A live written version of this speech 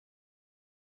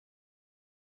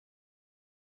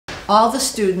all the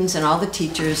students and all the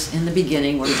teachers in the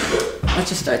beginning were men. Let's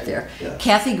just start there. Yeah.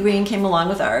 Kathy Green came along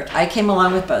with art. I came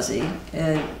along with Buzzy.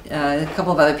 A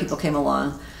couple of other people came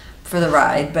along for the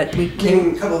ride, but we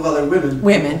came. A couple of other women.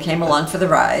 Women came along for the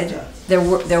ride. Yeah.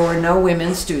 There were no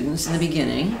women students in the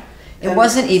beginning. It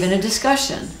wasn't even a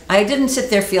discussion. I didn't sit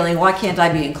there feeling, why can't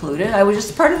I be included? I was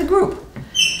just part of the group.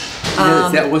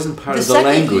 That wasn't part of the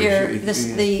language. Year,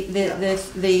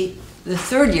 the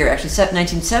third year, actually,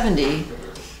 1970,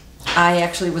 I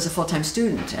actually was a full-time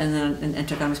student and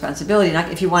took on responsibility.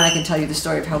 And if you want, I can tell you the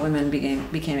story of how women became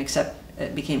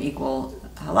equal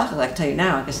halakha. I can tell you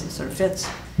now. I guess it sort of fits.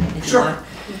 If Sure. You want.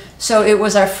 So it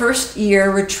was our first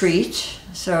year retreat.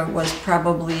 So it was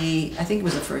probably, I think it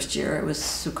was the first year. It was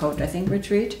Sukkot, I think,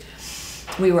 retreat.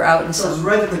 We were out in some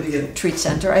right at the beginning. retreat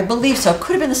center. I believe so. It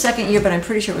could have been the second year, but I'm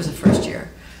pretty sure it was the first year.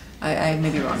 I may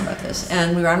be wrong about this.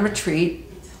 And we were on retreat.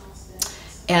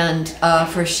 And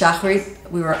for Shachrit,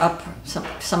 we were up,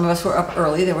 some of us were up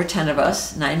early. There were 10 of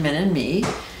us, 9 men and me.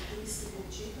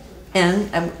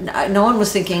 And no one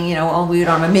was thinking, oh, we would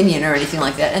arm a Minyan or anything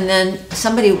like that. And then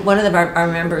one of our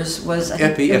members was,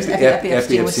 I think Epi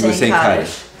Epstein was saying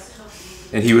Kaddish.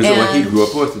 And he was the one, he grew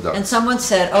up Orthodox. And someone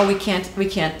said, oh, Epi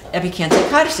can't say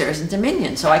Kaddish, there isn't a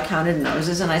Minyan. So I counted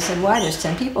noses and I said, why, there's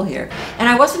 10 people here. And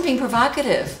I wasn't being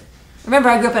provocative. Remember,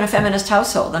 I grew up in a feminist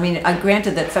household. I mean,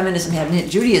 granted that feminism hadn't hit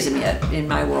Judaism yet in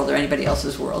my world or anybody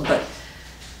else's world, but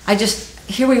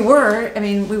here we were,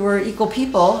 we were equal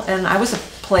people, and I was a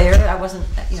player. I wasn't,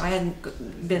 I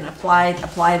hadn't been applied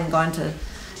and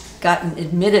gotten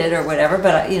admitted or whatever,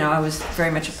 but I was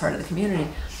very much a part of the community.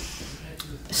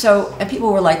 So, and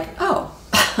people were like, oh.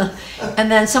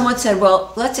 And then someone said,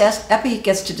 well, let's ask, Epi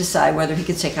gets to decide whether he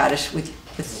could say Kaddish with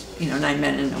 9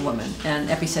 men and a woman.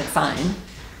 And Epi said, fine.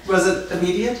 Was it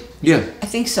immediate? Yeah. I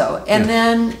think so. And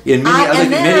then... In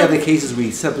many other cases,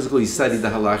 we subsequently studied the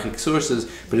halachic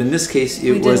sources, but in this case,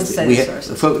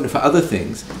 for other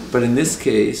things. But in this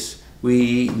case,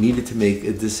 we needed to make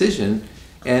a decision,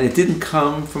 and it didn't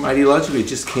come from ideologically, it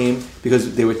just came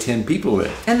because there were 10 people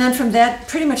there. And then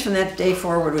pretty much from that day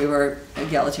forward, we were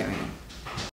egalitarian.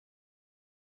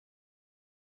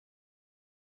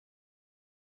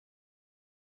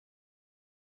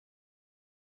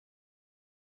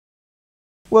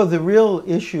 Well, the real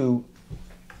issue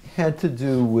had to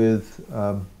do with,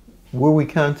 were we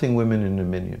counting women in the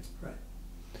Minyan? Right.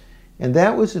 And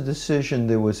that was a decision.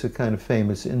 There was a kind of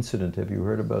famous incident. Have you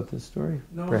heard about this story?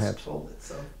 No Perhaps. one's told it,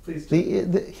 so please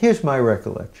do. Here's my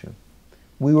recollection.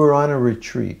 We were on a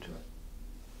retreat.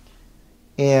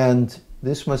 And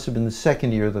this must have been the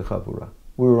second year of the Havurat.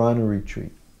 We were on a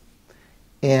retreat.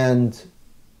 And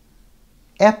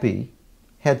Epi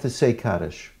had to say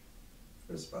Kaddish.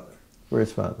 For his father. For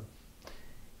his father.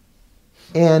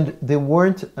 And there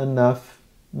weren't enough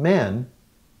men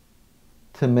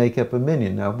to make up a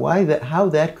Minyan. Now, how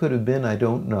that could have been, I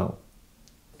don't know.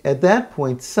 At that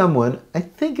point, someone, I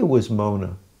think it was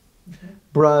Mona,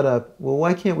 brought up, well,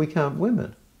 why can't we count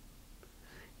women?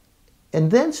 And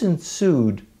then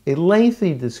ensued a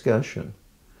lengthy discussion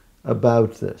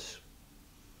about this.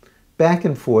 Back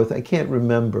and forth, I can't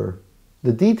remember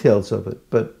the details of it,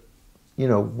 but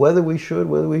whether we should,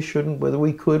 whether we shouldn't, whether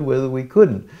we could, whether we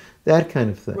couldn't, that kind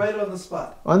of thing. Right on the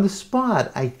spot. On the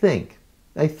spot, I think.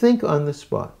 I think on the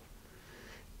spot.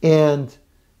 And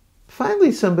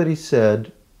finally somebody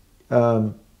said,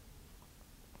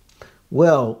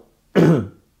 well,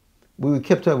 we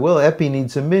kept talking, well, Epi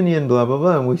needs a Minyan, blah, blah,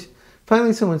 blah. And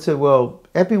finally someone said, well,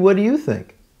 Epi, what do you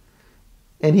think?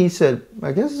 And he said,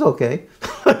 I guess it's okay.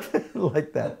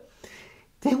 Like that.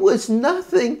 There was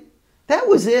nothing. That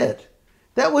was it.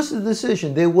 That was the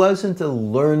decision. There wasn't a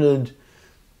learned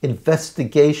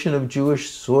investigation of Jewish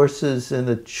sources and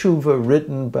a tshuva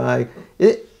written by...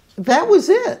 That was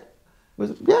it.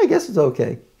 Yeah, I guess it's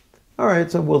okay. All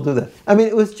right, so we'll do that.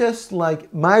 It was just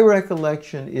like, my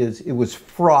recollection is it was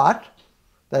fraught,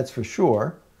 that's for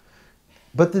sure,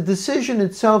 but the decision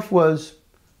itself was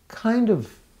kind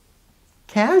of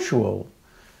casual,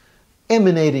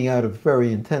 emanating out of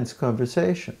very intense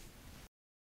conversation.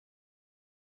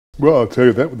 Well, I'll tell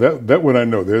you, that one I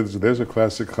know. There's a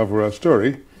classic Havurat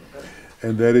story,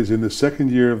 and that is in the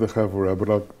second year of the Havurat, but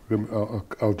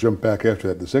I'll jump back after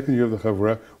that. The second year of the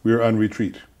Havurat, we were on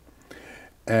retreat.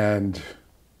 And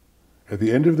at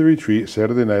the end of the retreat,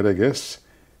 Saturday night, I guess,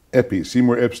 Epi,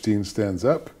 Seymour Epstein, stands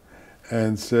up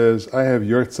and says, I have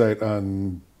Yortzeit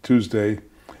on Tuesday,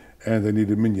 and I need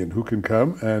a Minyan. Who can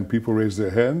come? And people raise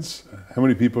their hands. How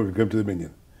many people can come to the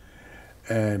Minyan?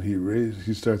 And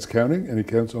he starts counting, and he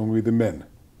counts only the men.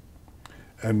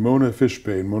 And Mona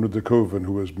Fishbane, Mona DeKoven,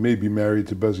 who was maybe married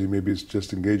to Buzzy, maybe it's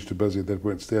just engaged to Buzzy at that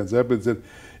point, stands up and said,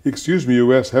 "Excuse me,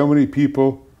 you asked how many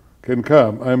people can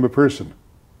come? I'm a person."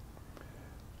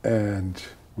 And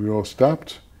we all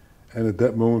stopped, and at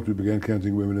that moment we began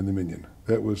counting women in the Minyan.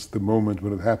 That was the moment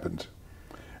when it happened.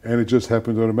 And it just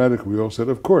happened automatically. We all said,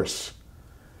 "Of course."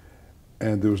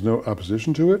 And there was no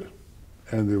opposition to it,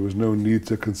 and there was no need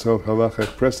to consult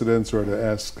halachic precedents or to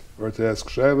ask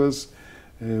shaylas.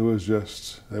 It was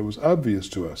just, that was obvious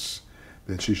to us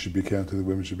that she should be counted, the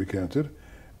women should be counted,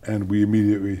 and we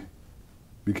immediately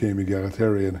became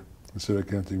egalitarian and started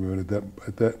counting women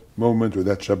at that moment or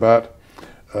that Shabbat.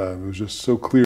 It was just so clear.